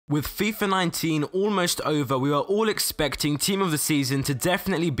With FIFA 19 almost over, we were all expecting Team of the Season to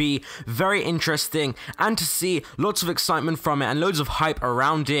definitely be very interesting and to see lots of excitement from it and loads of hype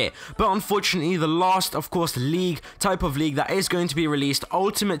around it. But unfortunately, the last, of course, type of league that is going to be released,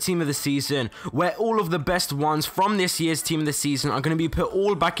 Ultimate Team of the Season, where all of the best ones from this year's Team of the Season are going to be put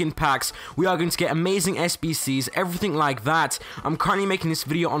all back in packs. We are going to get amazing SBCs, everything like that. I'm currently making this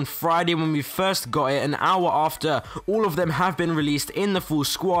video on Friday when we first got it, an hour after all of them have been released in the full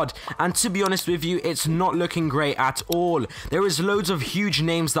squad. And to be honest with you, it's not looking great at all. There is loads of huge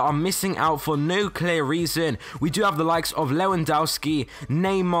names that are missing out for no clear reason. We do have the likes of Lewandowski,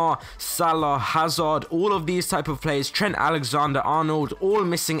 Neymar, Salah, Hazard, all of these type of players, Trent Alexander-Arnold, all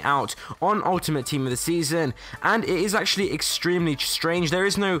missing out on Ultimate Team of the Season. And it is actually extremely strange. There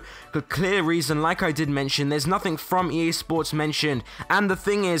is no clear reason, like I did mention. There's nothing from EA Sports mentioned. And the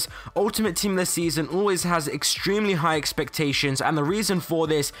thing is, Ultimate Team of the Season always has extremely high expectations, and the reason for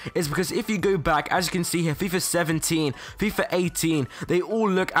this is because if you go back, as you can see here, FIFA 17, FIFA 18, they all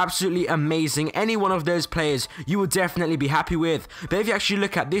look absolutely amazing. Any one of those players you will definitely be happy with. But if you actually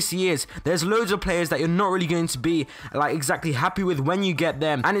look at this year's, there's loads of players that you're not really going to be like exactly happy with when you get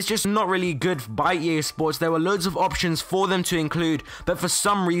them, and it's just not really good by EA Sports. There were loads of options for them to include, but for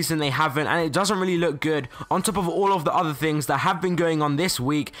some reason they haven't, and it doesn't really look good on top of all of the other things that have been going on this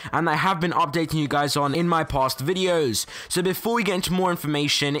week and I have been updating you guys on in my past videos. So before we get into more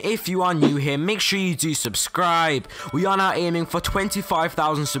information, if you are new here, make sure you do subscribe. We are now aiming for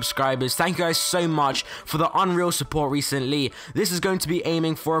 25,000 subscribers. Thank you guys so much for the unreal support recently. This is going to be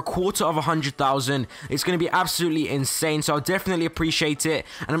aiming for a quarter of 100,000. It's going to be absolutely insane, so I'll definitely appreciate it.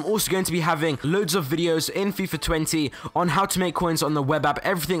 And I'm also going to be having loads of videos in FIFA 20 on how to make coins on the web app,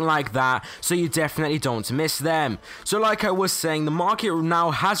 everything like that, so you definitely don't miss them. So like I was saying, the market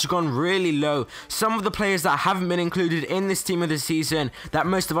now has gone really low. Some of the players that haven't been included in this Team of the Season that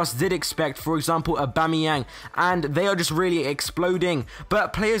most of us did expect, for example Aubameyang, and they are just really exploding.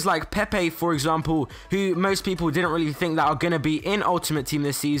 But players like Pepe, for example, who most people didn't really think that are going to be in Ultimate Team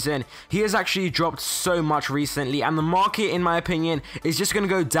this season, he has actually dropped so much recently, and the market, in my opinion, is just going to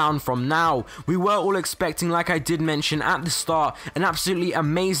go down from now. We were all expecting, like I did mention at the start, an absolutely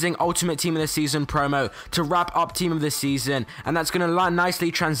amazing Ultimate Team of the Season promo to wrap up Team of the Season, and that's going to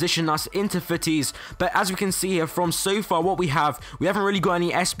nicely transition us into footies. But as we can see here from so far what we haven't really got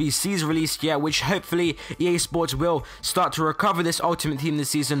any SBCs released yet, which hopefully EA Sports will start to recover this Ultimate Team this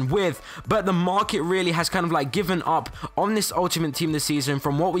season with. But the market really has kind of like given up on this Ultimate Team this season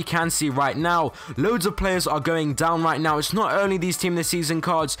from what we can see right now. Loads of players are going down right now. It's not only these Team this season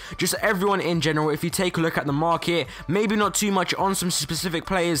cards, just everyone in general. If you take a look at the market, maybe not too much on some specific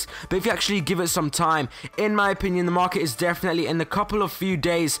players, but if you actually give it some time, in my opinion, the market is definitely in a couple of few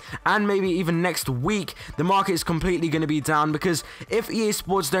days and maybe even next week, the market is completely going to be down, because if EA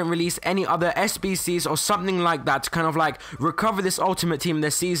Sports don't release any other SBCs or something like that to kind of like recover this Ultimate Team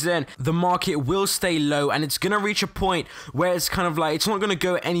this season, the market will stay low, and it's going to reach a point where it's kind of like, it's not going to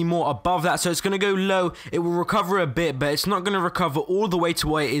go any more above that, so it's going to go low. It will recover a bit, but it's not going to recover all the way to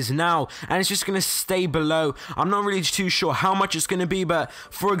where it is now, and it's just going to stay below. I'm not really too sure how much it's going to be, but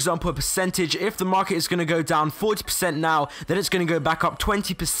for example, a percentage, if the market is going to go down 40% now, then it's going to go back up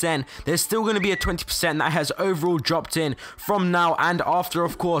 20%. There's still going to be a 20% that has overall dropped in from now and after,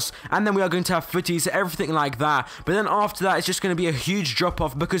 of course, and then we are going to have footies, everything like that. But then after that, it's just going to be a huge drop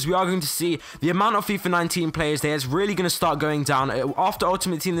off, because we are going to see the amount of FIFA 19 players there is really going to start going down. After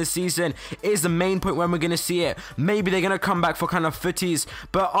Ultimate Team this season is the main point when we're going to see it. Maybe they're going to come back for kind of footies,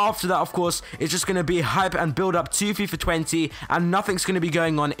 but after that, of course, it's just going to be hype and build up to FIFA 20, and nothing's going to be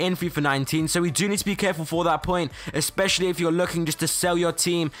going on in FIFA 19. So we do need to be careful for that point, especially if you're looking just to sell your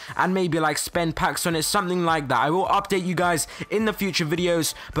team and maybe like spend packs on it, something like that. I will update you guys in the future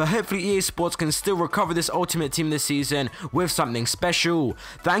videos, but hopefully EA Sports can still recover this Ultimate Team this season with something special.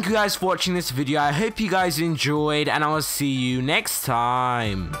 Thank you guys for watching this video. I hope you guys enjoyed, and I will see you next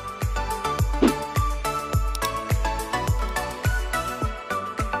time.